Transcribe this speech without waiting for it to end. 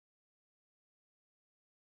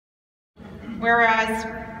Whereas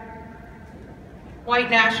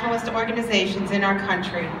white nationalist organizations in our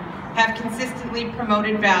country have consistently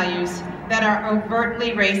promoted values that are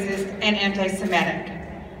overtly racist and anti-Semitic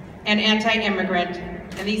and anti-immigrant,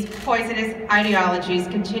 and these poisonous ideologies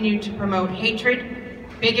continue to promote hatred,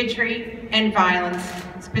 bigotry, and violence,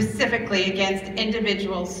 specifically against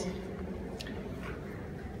individuals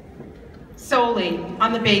solely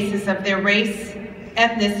on the basis of their race,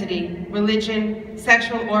 ethnicity, religion,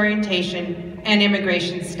 sexual orientation, and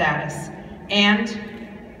immigration status. And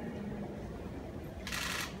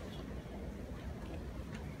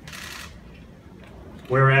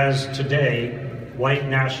whereas today, white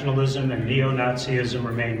nationalism and neo-Nazism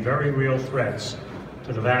remain very real threats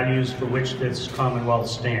to the values for which this Commonwealth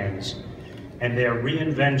stands, and their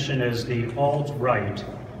reinvention as the alt-right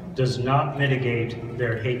does not mitigate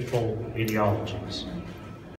their hateful ideologies.